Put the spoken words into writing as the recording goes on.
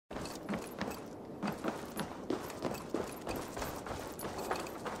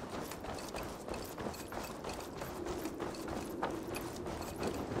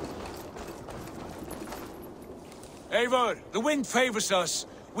Eivor, the wind favors us.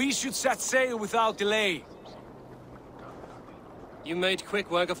 We should set sail without delay. You made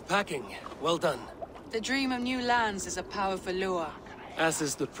quick work of packing. Well done. The dream of new lands is a powerful lure. As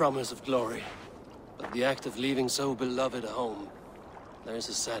is the promise of glory. But the act of leaving so beloved a home, there is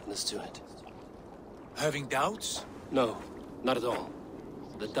a sadness to it. Having doubts? No, not at all.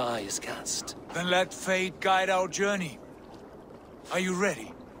 The die is cast. Then let fate guide our journey. Are you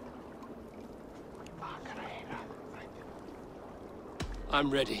ready? I'm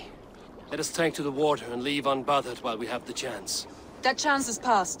ready. Let us take to the water and leave unbothered while we have the chance. That chance is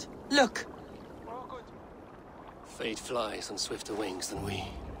past. Look! Fate flies on swifter wings than we.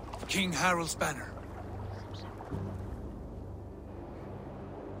 King Harald's banner.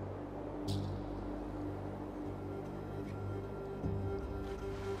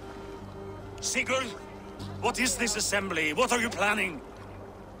 Sigurd, what is this assembly? What are you planning?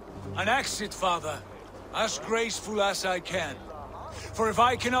 An exit, father. As graceful as I can. For if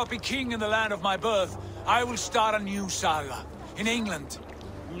I cannot be king in the land of my birth, I will start a new saga. In England.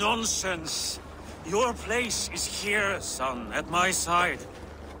 Nonsense! Your place is here, son, at my side.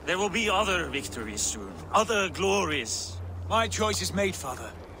 There will be other victories soon. Other glories. My choice is made, father.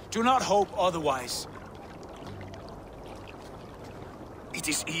 Do not hope otherwise. It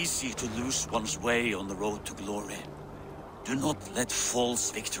is easy to lose one's way on the road to glory. Do not let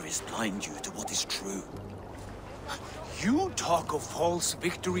false victories blind you to what is true. You talk of false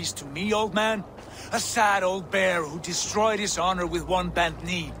victories to me, old man? A sad old bear who destroyed his honor with one bent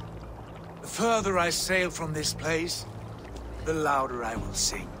knee. The further I sail from this place, the louder I will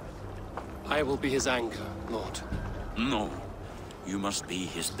sing. I will be his anchor, Lord. No, you must be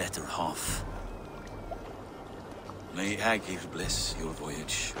his better half. May Eivor bless your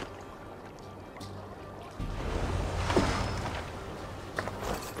voyage.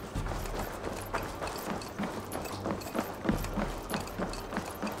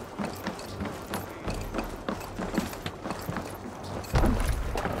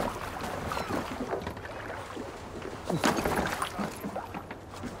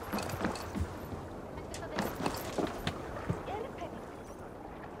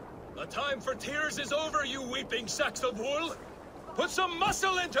 Time for tears is over, you weeping sacks of wool! Put some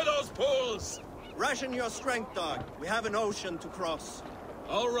muscle into those pools! Ration your strength, dog. We have an ocean to cross.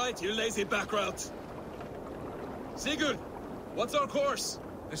 All right, you lazy backrout. Sigurd, what's our course?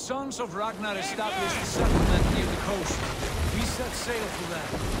 The sons of Ragnar established a settlement near the coast. We set sail for them.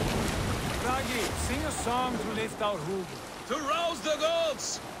 Ragi, sing a song to lift our hood. To rouse the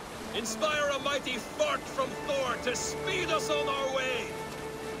gods! Inspire a mighty fart from Thor to speed us on our way!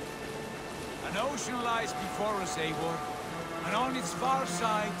 An ocean lies before us, Eivor, and on its far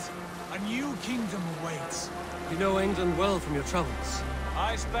side, a new kingdom awaits. You know England well from your travels.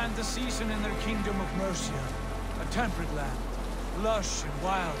 I spent a season in their kingdom of Mercia, a temperate land, lush and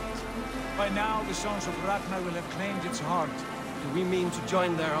wild. By now, the sons of Ragnar will have claimed its heart. Do we mean to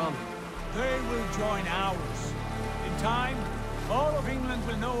join their army? They will join ours. In time, all of England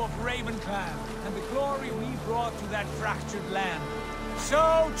will know of Raven Clan and the glory we brought to that fractured land.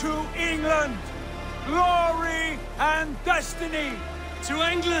 So to England! Glory and destiny!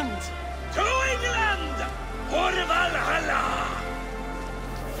 To England! To England! For Valhalla!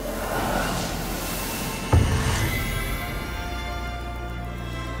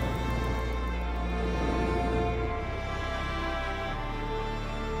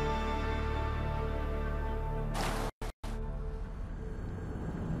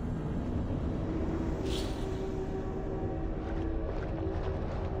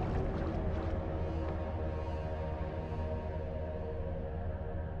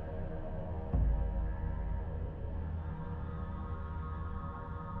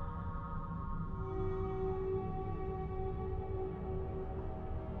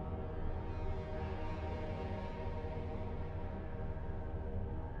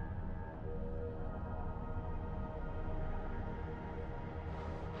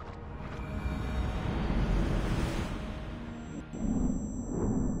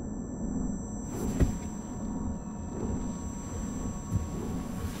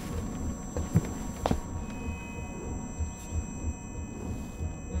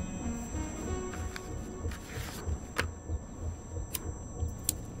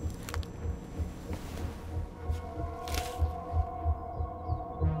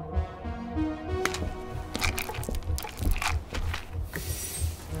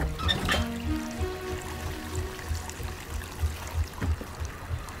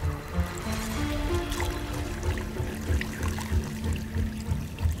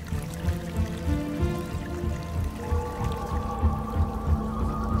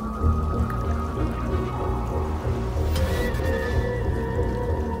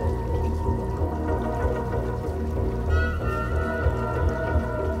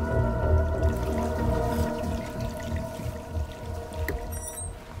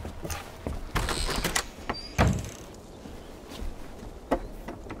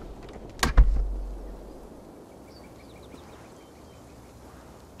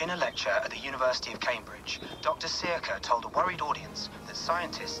 a lecture at the University of Cambridge, Dr. Circa told a worried audience that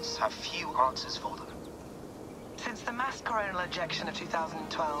scientists have few answers for them. Since the mass coronal ejection of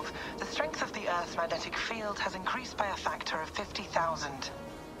 2012, the strength of the Earth's magnetic field has increased by a factor of 50,000.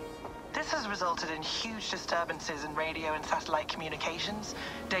 This has resulted in huge disturbances in radio and satellite communications,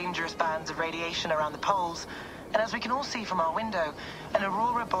 dangerous bands of radiation around the poles, and as we can all see from our window, an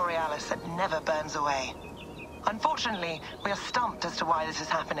aurora borealis that never burns away. Unfortunately, we are stumped as to why this is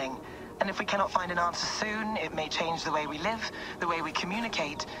happening, and if we cannot find an answer soon, it may change the way we live, the way we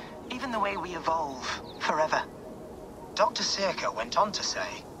communicate, even the way we evolve, forever. Dr. Circa went on to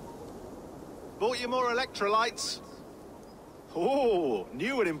say, "Bought you more electrolytes? Oh,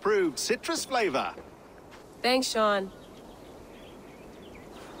 new and improved citrus flavor." Thanks, Sean.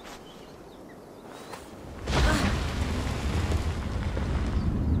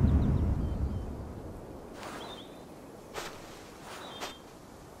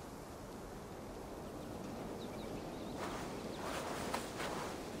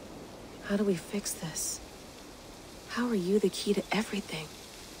 How do we fix this? How are you the key to everything?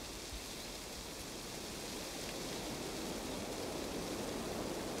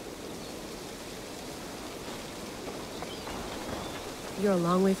 You're a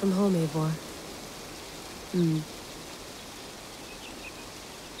long way from home, Eivor.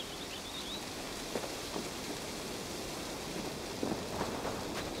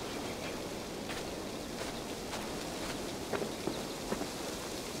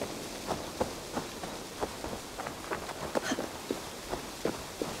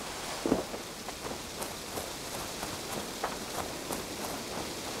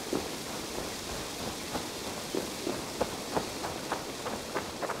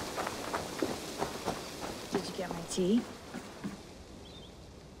 Tea?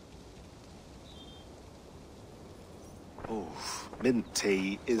 Oh, mint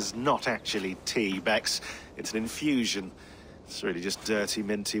tea is not actually tea, Bex. It's an infusion. It's really just dirty,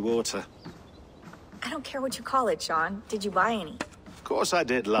 minty water. I don't care what you call it, Sean. Did you buy any? Of course I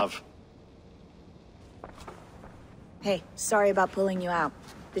did, love. Hey, sorry about pulling you out.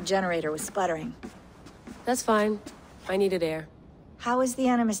 The generator was sputtering. That's fine. I needed air. How is the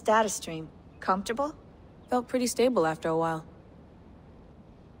Animus data stream? Comfortable? Felt pretty stable after a while.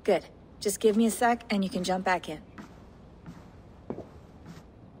 Good. Just give me a sec and you can jump back in.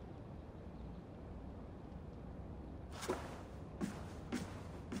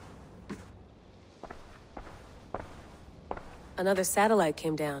 Another satellite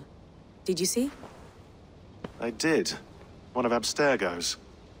came down. Did you see? I did. One of Abstergo's.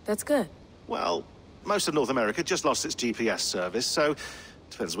 That's good. Well, most of North America just lost its GPS service, so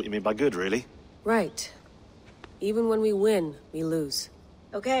depends what you mean by good, really. Right. Even when we win, we lose.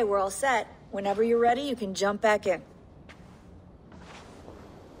 Okay, we're all set. Whenever you're ready, you can jump back in.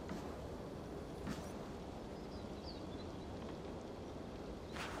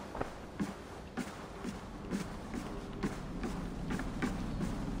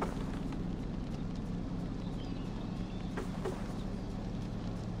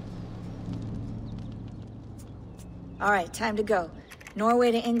 All right, time to go.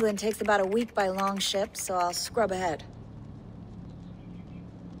 Norway to England takes about a week by long ship, so I'll scrub ahead.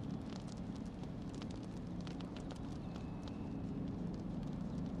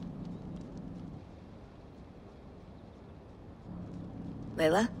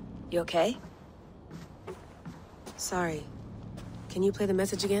 Layla, you okay? Sorry. Can you play the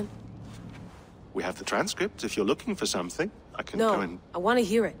message again? We have the transcript. If you're looking for something, I can go and... No, I want to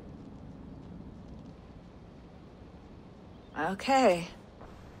hear it. Okay.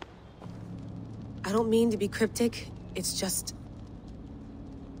 I don't mean to be cryptic. It's just...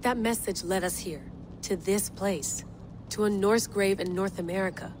 that message led us here. To this place. To a Norse grave in North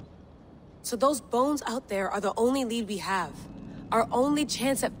America. So those bones out there are the only lead we have. Our only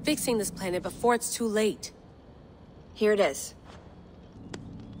chance at fixing this planet before it's too late. Here it is.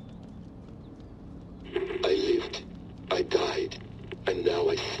 I lived, I died, and now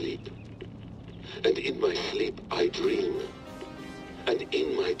I sleep. And in my sleep I dream. And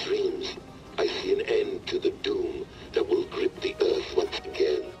in my dreams I see an end to the doom that will grip the earth once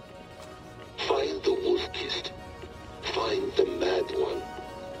again. Find the wolf-kissed. Find the mad one.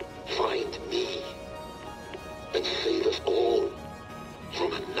 Find me. And save us all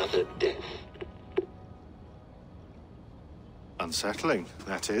from another death. Unsettling,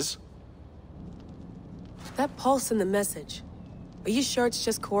 that is. That pulse in the message. Are you sure it's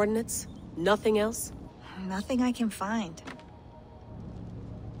just coordinates? Nothing else? Nothing I can find.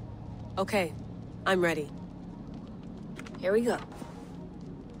 Okay, I'm ready. Here we go.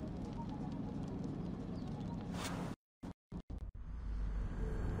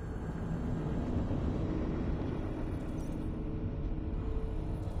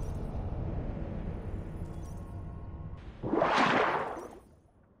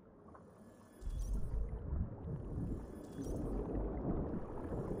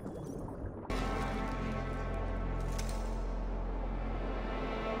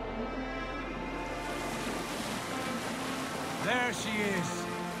 There she is.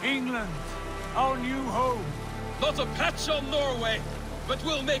 England, our new home. Not a patch on Norway, but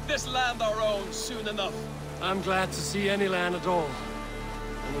we'll make this land our own soon enough. I'm glad to see any land at all.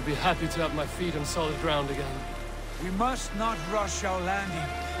 And will be happy to have my feet on solid ground again. We must not rush our landing.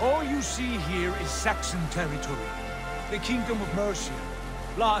 All you see here is Saxon territory. The Kingdom of Mercia,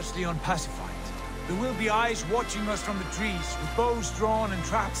 largely unpacified. There will be eyes watching us from the trees, with bows drawn and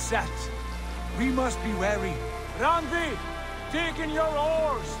traps set. We must be wary. Randi! Dig in your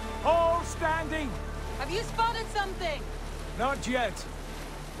oars! All standing! Have you spotted something? Not yet.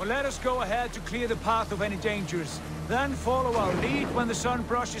 Well, let us go ahead to clear the path of any dangers. Then follow our lead when the sun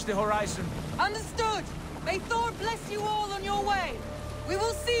brushes the horizon. Understood! May Thor bless you all on your way! We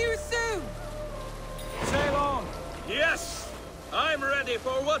will see you soon! Sail on! Yes! I'm ready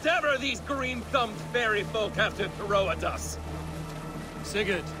for whatever these green-thumbed fairy folk have to throw at us.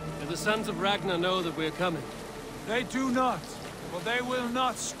 Sigurd, do the sons of Ragnar know that we're coming? They do not, but they will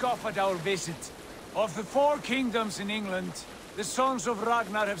not scoff at our visit. Of the 4 kingdoms in England, the sons of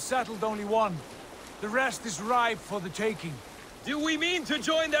Ragnar have settled only one. The rest is ripe for the taking. Do we mean to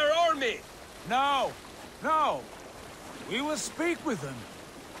join their army? No, no. We will speak with them,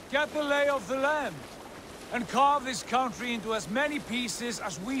 get the lay of the land, and carve this country into as many pieces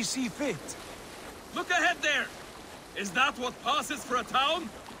as we see fit. Look ahead there! Is that what passes for a town?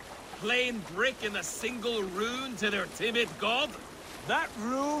 Plain brick in a single rune to their timid god? That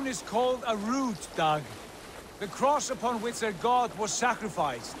rune is called a root, Dag. The cross upon which their god was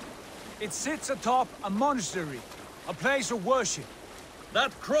sacrificed. It sits atop a monastery, a place of worship.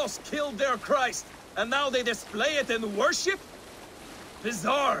 That cross killed their Christ, and now they display it in worship?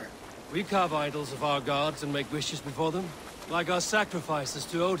 Bizarre! We carve idols of our gods and make wishes before them, like our sacrifices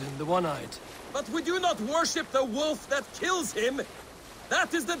to Odin, the One-Eyed. But we do not worship the wolf that kills him!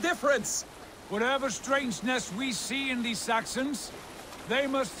 That is the difference! Whatever strangeness we see in these Saxons, they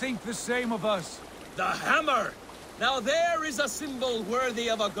must think the same of us. The hammer! Now there is a symbol worthy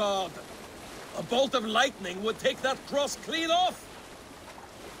of a god. A bolt of lightning would take that cross clean off!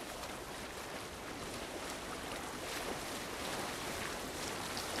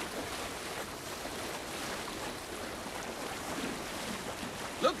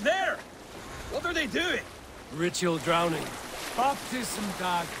 Look there! What are they doing? Ritual drowning. Baptism,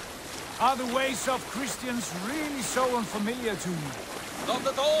 Dag. Are the ways of Christians really so unfamiliar to you? Not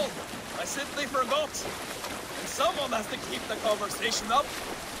at all. I simply forgot. And someone has to keep the conversation up.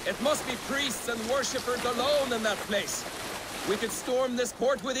 It must be priests and worshippers alone in that place. We could storm this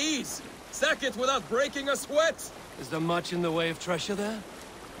port with ease. Sack it without breaking a sweat. Is there much in the way of treasure there?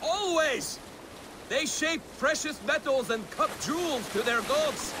 Always! They shape precious metals and cut jewels to their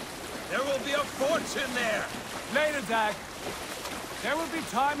gods. There will be a fortune there. Later, Dag. There will be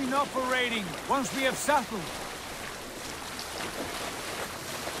time enough for raiding, once we have settled.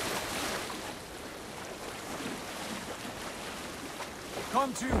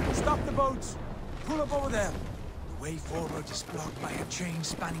 Come to, stop the boats. Pull up over there. The way forward is blocked by a chain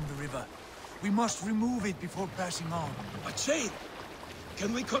spanning the river. We must remove it before passing on. A chain?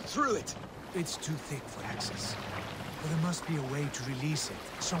 Can we cut through it? It's too thick for access. But there must be a way to release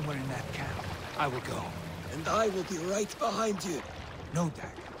it, somewhere in that camp. I will go. And I will be right behind you. No,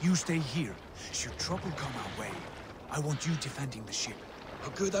 Dag. You stay here. Should trouble come our way, I want you defending the ship. A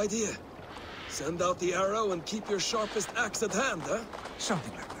good idea. Send out the arrow and keep your sharpest axe at hand, huh?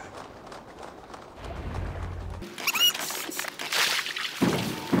 Something like that.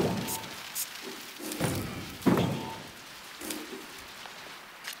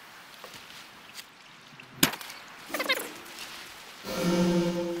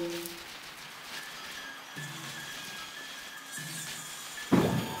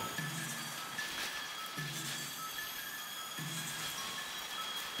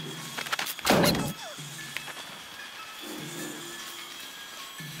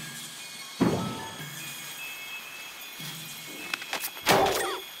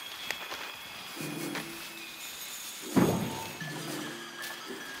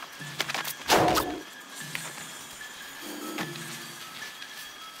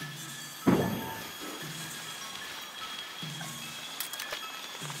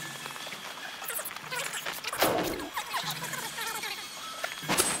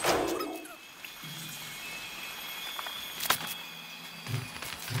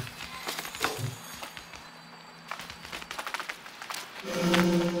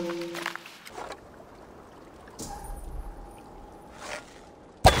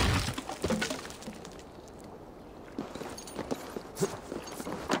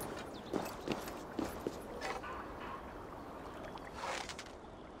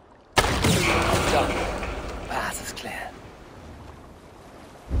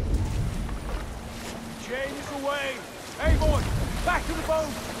 chain is away! Eivor, back to the boat!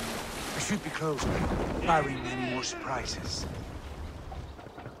 I should be close, barring any more surprises.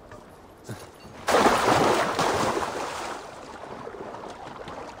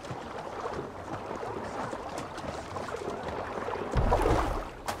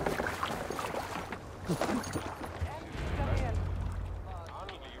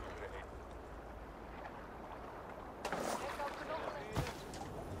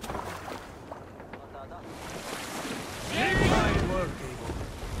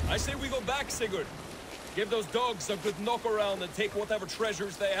 I say we go back, Sigurd. Give those dogs a good knock around and take whatever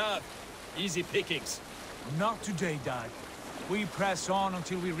treasures they have. Easy pickings. Not today, Dag. We press on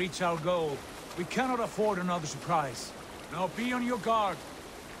until we reach our goal. We cannot afford another surprise. Now be on your guard.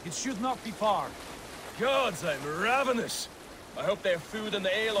 It should not be far. Gods, I'm ravenous. I hope they have food and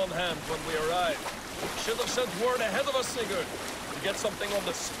ale on hand when we arrive. Should have sent word ahead of us, Sigurd, to get something on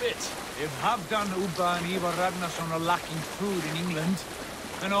the spit. If Halfdan, Ubba and Eivor Ragnarsson are lacking food in England,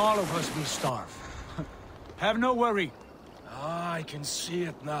 then all of us will starve. Have no worry. Ah, I can see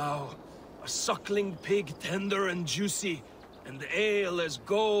it now. A suckling pig, tender and juicy, and ale as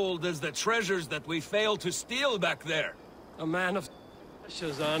gold as the treasures that we failed to steal back there. A man of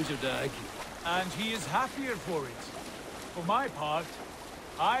Shazam, Dag. And he is happier for it. For my part,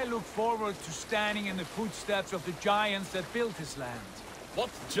 I look forward to standing in the footsteps of the giants that built this land. What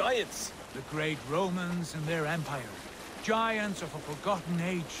giants? The great Romans and their empire. Giants of a forgotten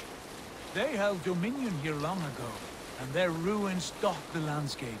age. They held dominion here long ago, and their ruins dot the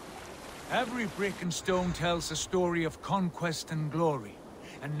landscape. Every brick and stone tells a story of conquest and glory.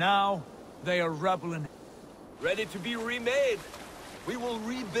 And now, they are rubble and... ready to be remade. We will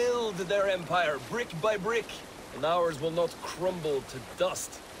rebuild their empire, brick by brick, and ours will not crumble to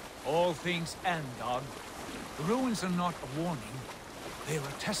dust. All things end, Dag. The ruins are not a warning, they are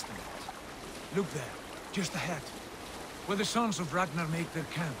a testament. Look there, just ahead, where the sons of Ragnar make their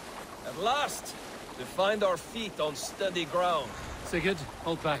camp. At last, to find our feet on steady ground. Sigurd,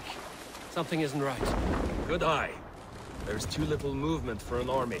 hold back. Something isn't right. Good eye. There's too little movement for an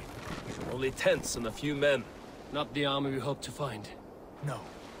army. Only tents and a few men. Not the army we hope to find. No.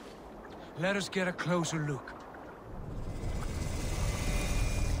 Let us get a closer look.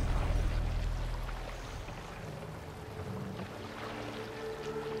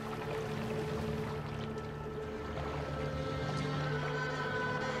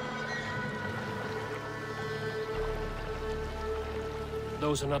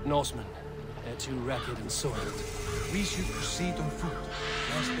 Those are not Norsemen. They're too ragged and soiled. We should proceed on foot,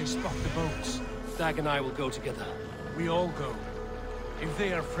 lest they spot the boats. Dag and I will go together. We all go. If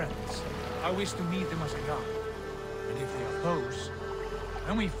they are friends, I wish to meet them as a guard. And if they are foes,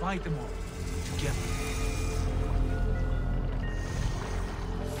 then we fight them all, together.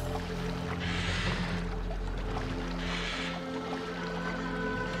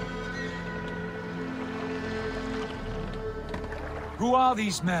 Who are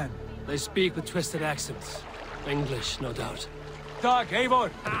these men? They speak with twisted accents. English, no doubt. Dag,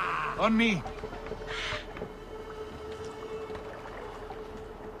 Eivor! On me!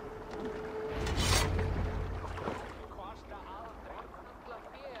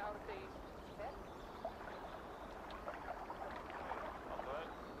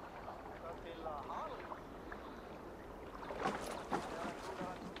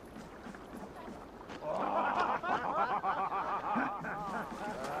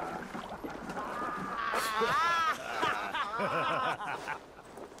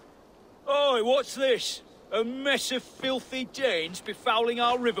 Oi, what's this? A mess of filthy Danes befouling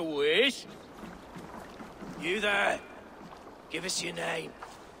our riverways? You there? Give us your name.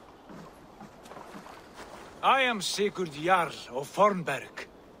 I am Sigurd Jarl of Fornberg.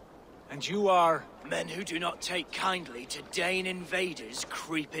 And you are... Men who do not take kindly to Dane invaders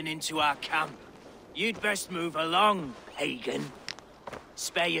creeping into our camp. You'd best move along, pagan.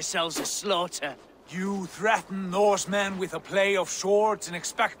 Spare yourselves a slaughter. You threaten Norsemen with a play of swords and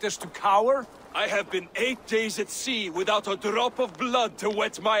expect us to cower? I have been 8 days at sea without a drop of blood to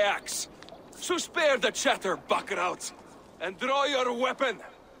wet my axe. So spare the chatter, buckerout, and draw your weapon.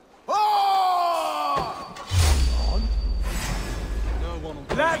 Oh!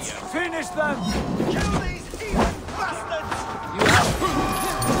 Let's finish them! Kill these heathen bastards! You have...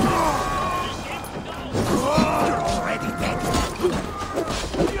 already dead!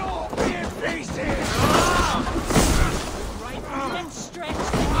 You'll be in pieces! Right, then stretch.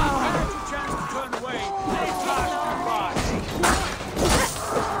 Had a chance to turn away. They flashed you by.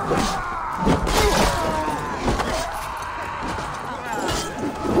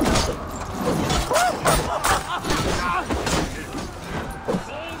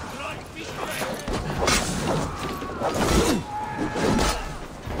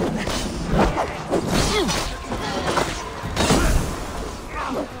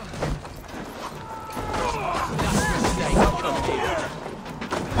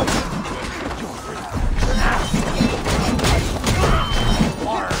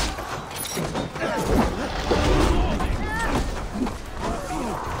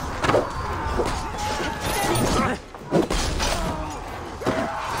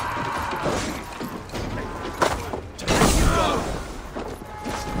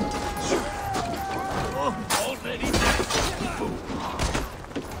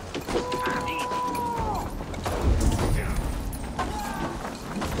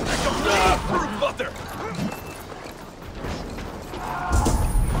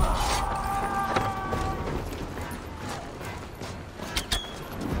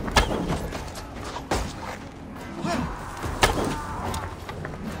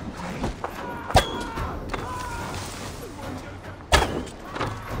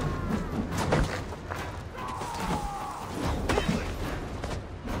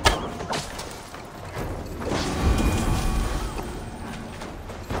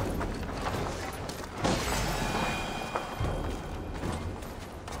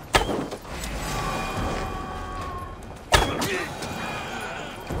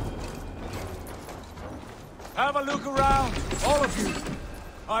 look around, all of you.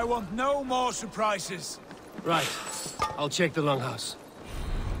 I want no more surprises. Right. I'll check the longhouse.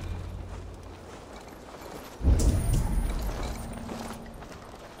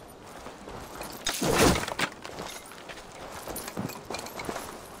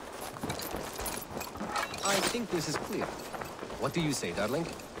 I think this is clear. What do you say, darling?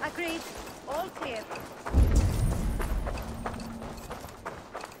 Agreed. All clear.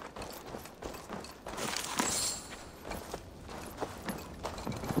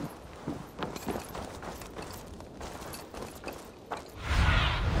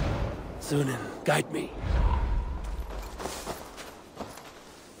 Sýnin, guide me.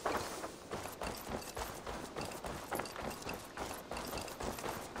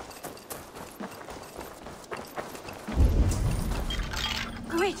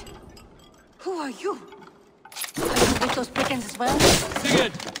 Wait! Who are you? Are you with those brigands as well?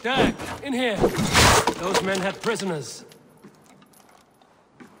 Sigurd! Dag! In here! Those men had prisoners.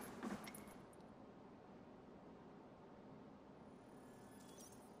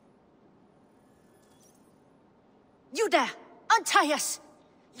 You there! Untie us!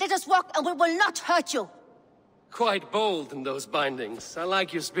 Let us walk and we will not hurt you! Quite bold in those bindings. I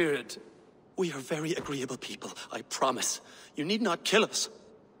like your spirit. We are very agreeable people, I promise. You need not kill us.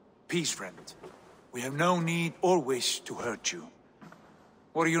 Peace, friend. We have no need or wish to hurt you.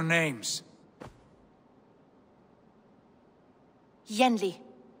 What are your names? Yenli.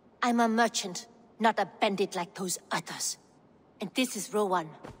 I'm a merchant, not a bandit like those others. And this is Rowan.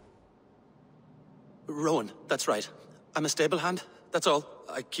 Rowan, that's right. I'm a stable hand, that's all.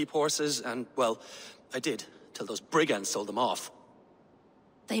 I keep horses and, well, I did, till those brigands sold them off.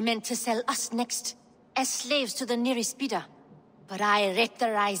 They meant to sell us next, as slaves to the nearest bidder. But I raked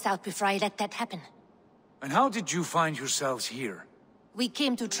their eyes out before I let that happen. And how did you find yourselves here? We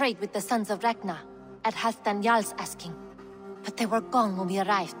came to trade with the Sons of Ragnar, at Halfdan Jarl's asking. But they were gone when we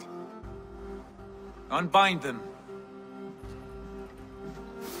arrived. Unbind them.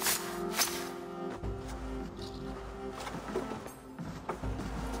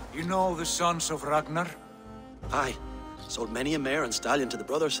 You know the Sons of Ragnar? Aye. Sold many a mare and stallion to the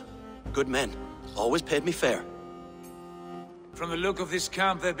brothers. Good men. Always paid me fair. From the look of this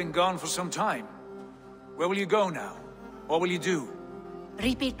camp, they've been gone for some time. Where will you go now? What will you do?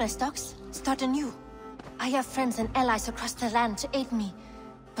 Rebuild my stocks, start anew. I have friends and allies across the land to aid me,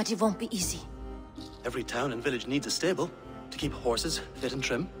 but it won't be easy. Every town and village needs a stable to keep horses fit and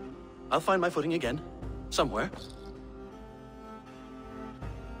trim. I'll find my footing again. Somewhere.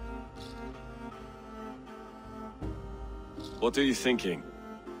 What are you thinking?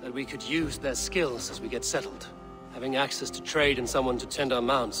 That we could use their skills as we get settled. Having access to trade and someone to tend our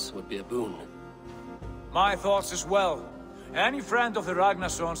mounts would be a boon. My thoughts as well. Any friend of the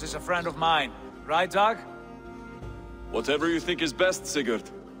Ragnarsons is a friend of mine. Right, Dag? Whatever you think is best, Sigurd.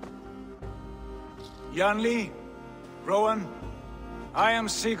 Janli, Rowan, I am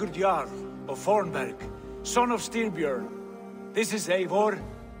Sigurd Jarl of Fornberg, son of Styrbjörn. This is Eivor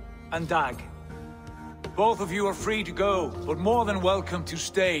and Dag. Both of you are free to go, but more than welcome to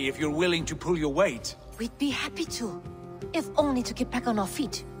stay if you're willing to pull your weight. We'd be happy to, if only to get back on our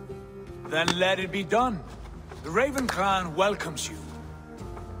feet. Then let it be done. The Raven clan welcomes you.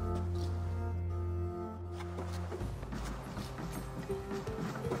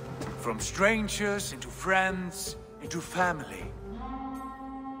 From strangers into friends, into family.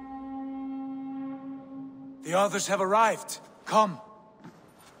 The others have arrived. Come.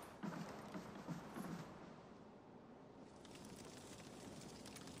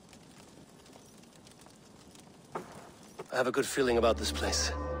 I have a good feeling about this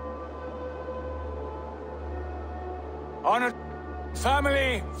place. Honored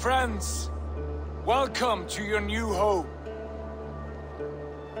family, friends, welcome to your new home.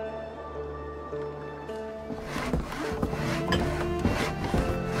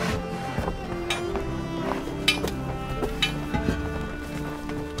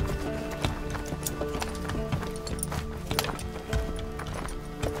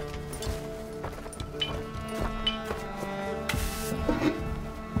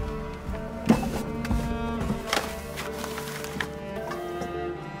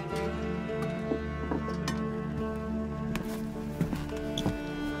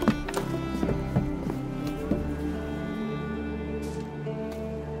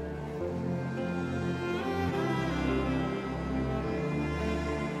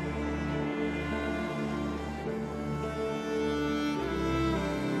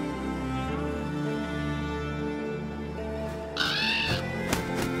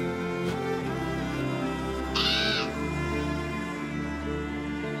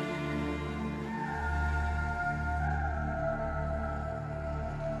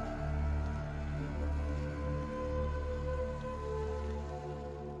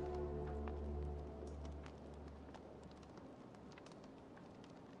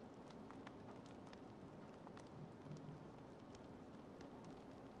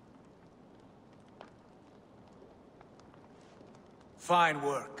 Fine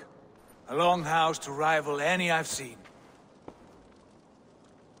work. A longhouse to rival any I've seen.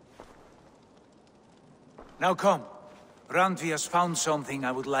 Now come. Randvi has found something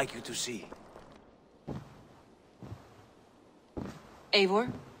I would like you to see.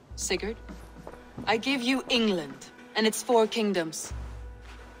 Eivor, Sigurd, I give you England and its 4 kingdoms.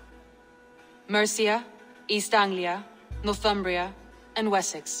 Mercia, East Anglia, Northumbria, and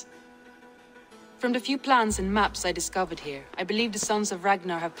Wessex. From the few plans and maps I discovered here, I believe the Sons of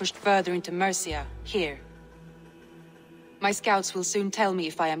Ragnar have pushed further into Mercia, here. My scouts will soon tell me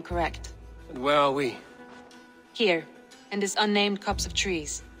if I am correct. And where are we? Here, in this unnamed copse of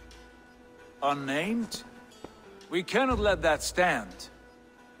trees. Unnamed? We cannot let that stand.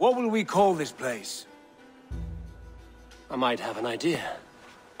 What will we call this place? I might have an idea.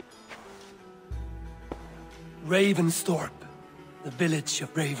 Ravensthorpe, the village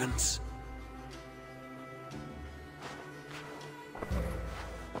of ravens.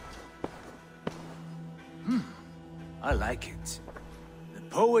 I like it. The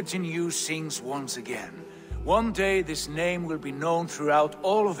poet in you sings once again. One day this name will be known throughout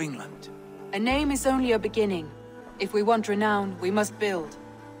all of England. A name is only a beginning. If we want renown, we must build.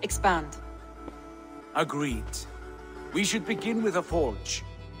 Expand. Agreed. We should begin with a forge.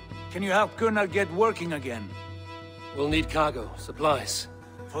 Can you help Gunnar get working again? We'll need cargo, supplies.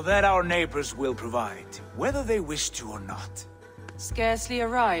 For that our neighbors will provide, whether they wish to or not. Scarcely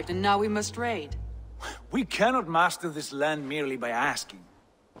arrived, and now we must raid. We cannot master this land merely by asking.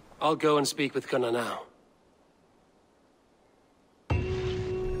 I'll go and speak with Gunnar now.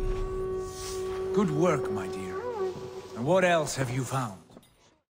 Good work, my dear. And what else have you found?